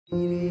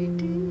Being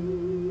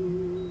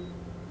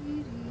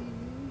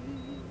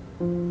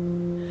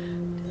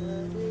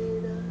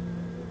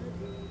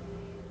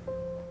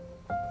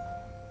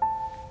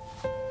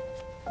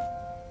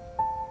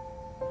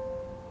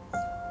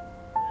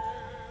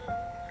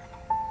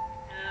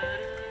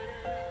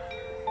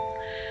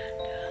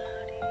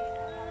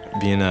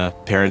a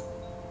parent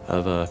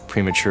of a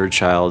premature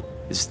child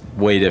is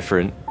way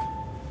different.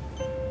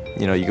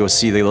 You know, you go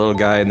see the little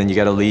guy and then you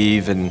gotta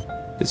leave, and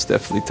it's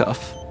definitely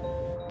tough.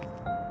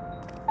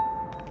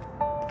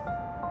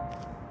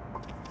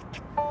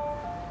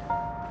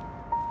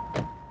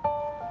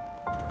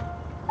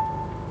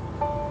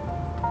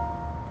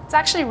 It's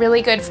actually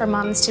really good for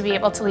moms to be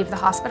able to leave the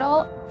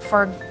hospital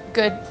for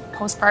good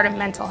postpartum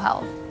mental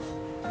health.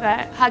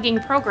 The hugging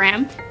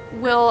program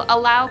will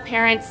allow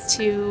parents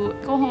to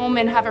go home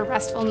and have a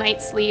restful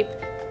night's sleep.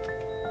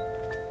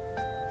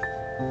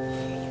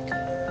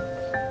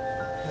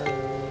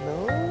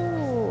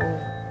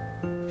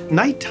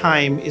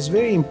 Nighttime is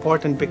very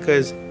important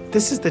because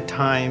this is the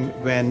time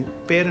when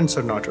parents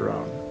are not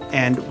around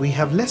and we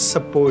have less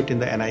support in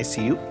the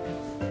NICU.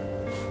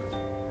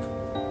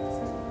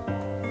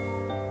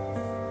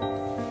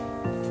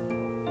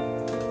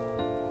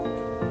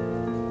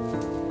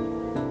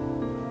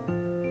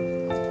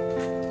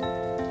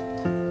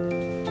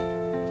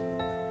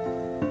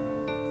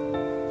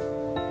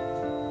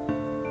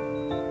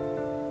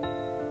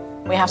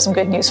 We have some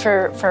good news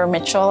for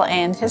Mitchell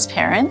and his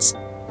parents.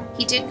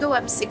 He did go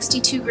up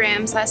 62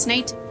 grams last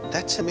night.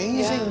 That's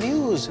amazing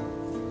news.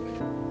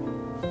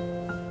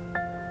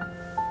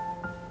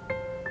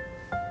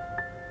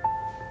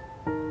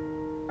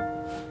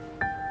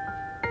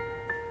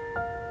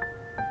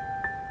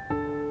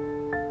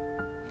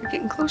 You're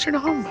getting closer to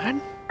home,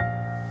 bud.